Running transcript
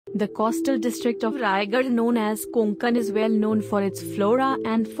The coastal district of Raigad, known as Konkan, is well known for its flora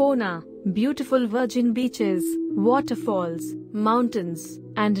and fauna, beautiful virgin beaches, waterfalls, mountains,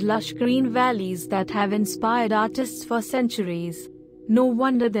 and lush green valleys that have inspired artists for centuries. No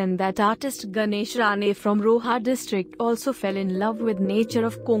wonder then that artist Ganesh Rane from Roha district also fell in love with nature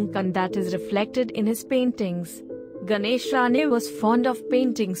of Konkan that is reflected in his paintings. Ganesh Rane was fond of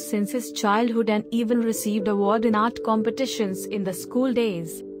painting since his childhood and even received award in art competitions in the school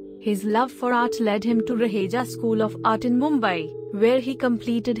days. His love for art led him to Raheja School of Art in Mumbai, where he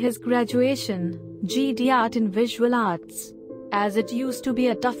completed his graduation, GD Art in Visual Arts. As it used to be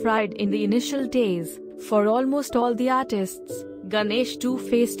a tough ride in the initial days, for almost all the artists, Ganesh too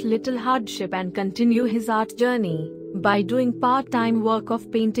faced little hardship and continued his art journey by doing part-time work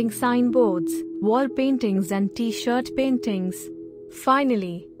of painting signboards, wall paintings and t-shirt paintings.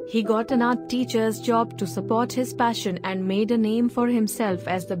 Finally, he got an art teacher's job to support his passion and made a name for himself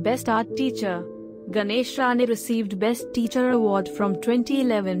as the best art teacher. Ganesh Rane received Best Teacher Award from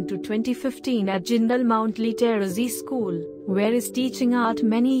 2011 to 2015 at Jindal Mount Literacy School, where is teaching art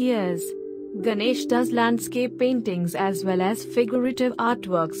many years. Ganesh does landscape paintings as well as figurative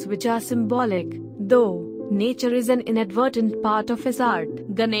artworks which are symbolic, though nature is an inadvertent part of his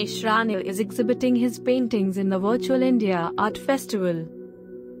art. Ganesh Rane is exhibiting his paintings in the Virtual India Art Festival.